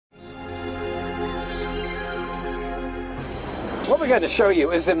What we're going to show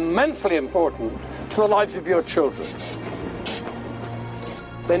you is immensely important to the lives of your children.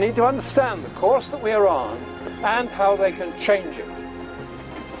 They need to understand the course that we are on and how they can change it.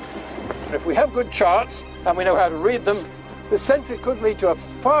 If we have good charts and we know how to read them, this century could lead to a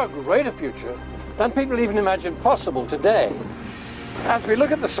far greater future than people even imagine possible today. As we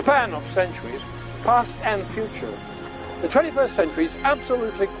look at the span of centuries, past and future, the 21st century is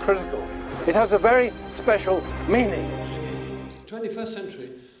absolutely critical. It has a very special meaning. The 21st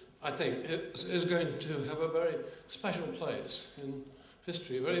century, I think, is going to have a very special place in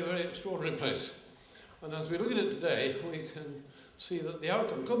history, a very, very extraordinary place. And as we look at it today, we can see that the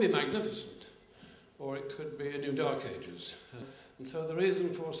outcome could be magnificent, or it could be a new dark ages. And so the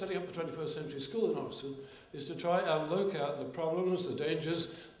reason for setting up the 21st Century School in Oxford is to try and look at the problems, the dangers,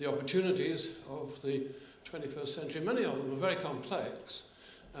 the opportunities of the 21st century. Many of them are very complex,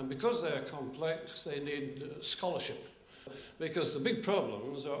 and because they are complex, they need scholarship. Because the big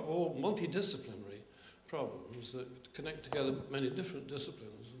problems are all multidisciplinary problems that connect together many different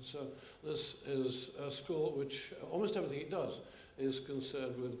disciplines. And so this is a school which almost everything it does is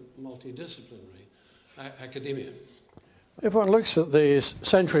concerned with multidisciplinary academia. If one looks at the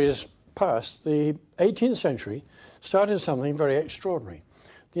centuries past, the 18th century started something very extraordinary.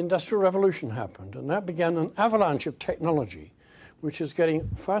 The Industrial Revolution happened, and that began an avalanche of technology, which is getting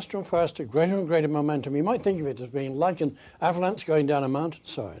faster and faster, greater and greater momentum. You might think of it as being like an avalanche going down a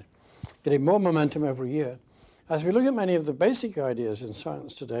mountainside, getting more momentum every year. As we look at many of the basic ideas in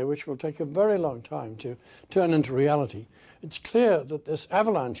science today, which will take a very long time to turn into reality, it's clear that this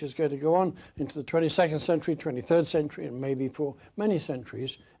avalanche is going to go on into the 22nd century, 23rd century, and maybe for many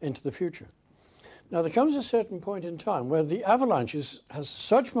centuries into the future. Now, there comes a certain point in time where the avalanche has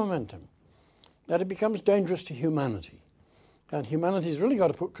such momentum that it becomes dangerous to humanity. And humanity's really got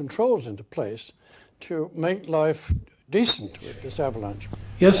to put controls into place to make life decent with this avalanche.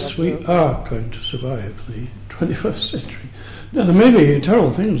 Yes, we are going to survive the 21st century. Now, there may be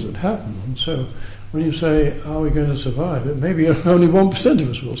terrible things that happen, and so when you say, are we going to survive, it may be only 1% of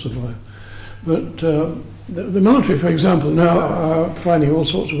us will survive. But the military, for example, now are finding all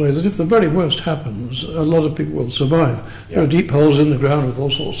sorts of ways that if the very worst happens, a lot of people will survive. Yeah. There are deep holes in the ground with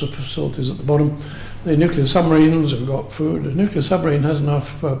all sorts of facilities at the bottom. The nuclear submarines have got food. A nuclear submarine has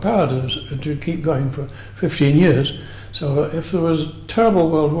enough power to keep going for 15 years. So if there was a terrible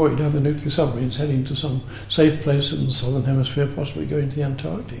world war, you'd have the nuclear submarines heading to some safe place in the southern hemisphere, possibly going to the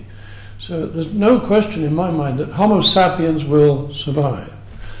Antarctic. So there's no question in my mind that Homo sapiens will survive.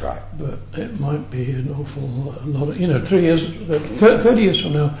 Right. But it might be an awful lot of, 30 years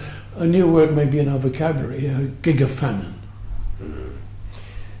from now, a new word may be in our vocabulary, a gigafamine. Mm-hmm.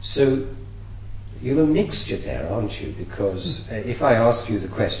 So you're a mixture there, aren't you? Because if I ask you the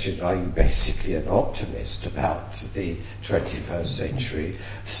question, are you basically an optimist about the 21st century,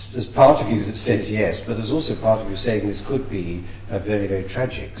 there's part of you that says yes, but there's also part of you saying this could be a very, very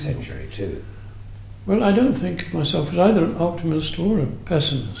tragic century too. Well, I don't think of myself as either an optimist or a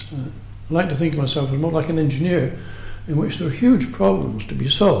pessimist. I like to think of myself as more like an engineer in which there are huge problems to be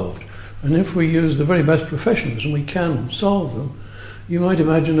solved. And if we use the very best professionalism, we can solve them. You might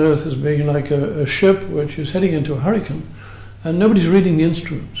imagine Earth as being like a ship which is heading into a hurricane, and nobody's reading the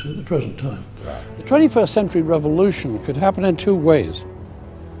instruments at the present time. The 21st century revolution could happen in two ways.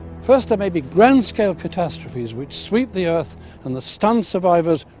 First, there may be grand-scale catastrophes which sweep the Earth, and the stunned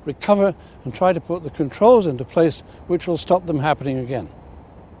survivors recover and try to put the controls into place which will stop them happening again.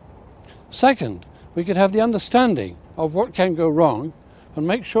 Second, we could have the understanding of what can go wrong and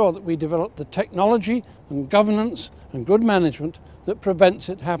make sure that we develop the technology and governance and good management that prevents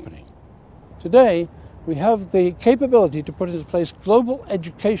it happening. Today, we have the capability to put into place global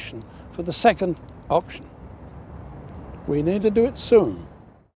education for the second option. We need to do it soon.